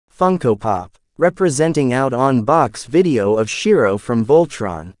Funkopop, representing out-on-box video of Shiro from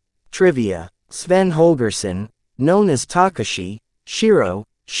Voltron. Trivia: Sven Holgersson, known as Takashi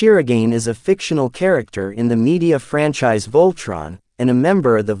Shirogane, is a fictional character in the media franchise Voltron, and a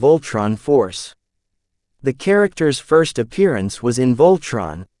member of the Voltron Force. The character's first appearance was in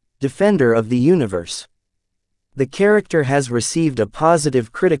Voltron, Defender of the Universe. The character has received a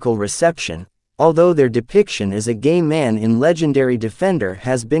positive critical reception, although their depiction as a gay man in Legendary Defender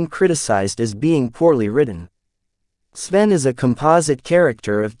has been criticized as being poorly written. Sven is a composite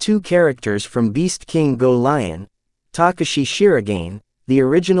character of two characters from Beast King Go Lion, Takashi Shirogane, the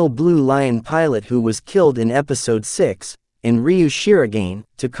original Blue Lion pilot who was killed in Episode 6, and Ryou Shirogane,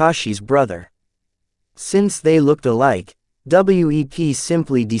 Takashi's brother. Since they looked alike, WEP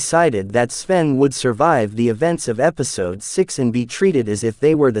simply decided that Sven would survive the events of Episode 6 and be treated as if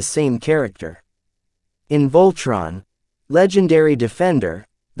they were the same character. In Voltron, Legendary Defender,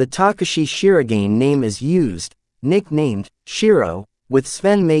 the Takashi Shirogane name is used, nicknamed Shiro, with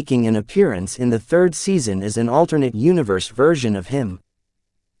Sven making an appearance in the third season as an alternate universe version of him.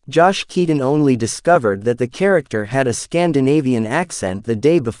 Josh Keaton only discovered that the character had a Scandinavian accent the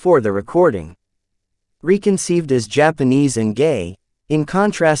day before the recording. Reconceived as Japanese and gay, in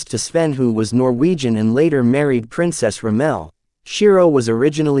contrast to Sven who was Norwegian and later married Princess Romelle, Shiro was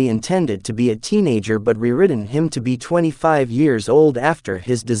originally intended to be a teenager but rewritten him to be 25 years old after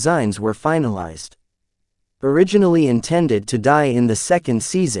his designs were finalized. Originally intended to die in the second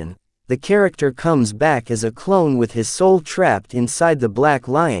season, the character comes back as a clone with his soul trapped inside the Black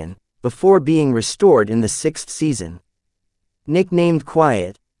Lion, before being restored in the sixth season. Nicknamed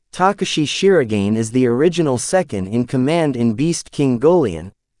Quiet, Takashi Shirogane is the original second-in-command in Beast King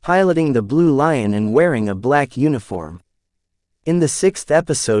Golian, piloting the Blue Lion and wearing a black uniform. In the sixth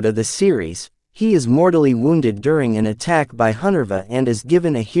episode of the series, he is mortally wounded during an attack by Hunnerva and is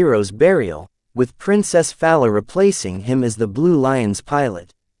given a hero's burial, with Princess Fala replacing him as the Blue Lion's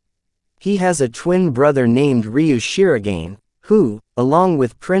pilot. He has a twin brother named Ryou Shirogane, who, along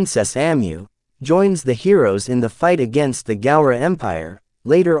with Princess Amu, joins the heroes in the fight against the Gaura Empire,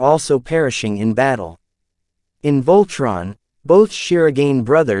 later also perishing in battle. In Voltron, both Shirogane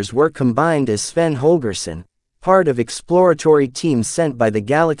brothers were combined as Sven Holgersson, part of exploratory team sent by the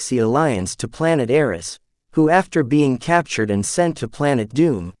Galaxy Alliance to planet Eris, who after being captured and sent to planet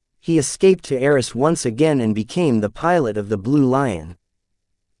Doom, he escaped to Eris once again and became the pilot of the Blue Lion.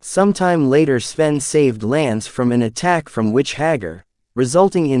 Sometime later Sven saved Lance from an attack from Witch Hagar,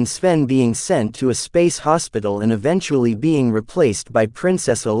 resulting in Sven being sent to a space hospital and eventually being replaced by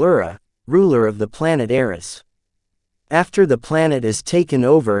Princess Allura, ruler of the planet Eris. After the planet is taken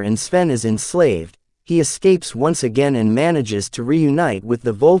over and Sven is enslaved, he escapes once again and manages to reunite with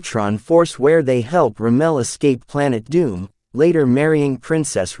the Voltron Force where they help Romelle escape planet Doom, later marrying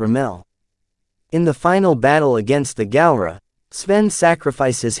Princess Romelle. In the final battle against the Gaura, Sven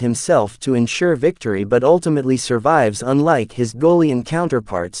sacrifices himself to ensure victory but ultimately survives unlike his Golian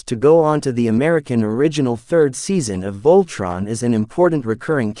counterparts to go on to the American original third season of Voltron as an important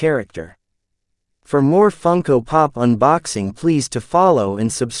recurring character. For more Funko Pop unboxing please to follow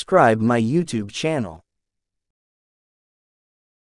and subscribe my YouTube channel.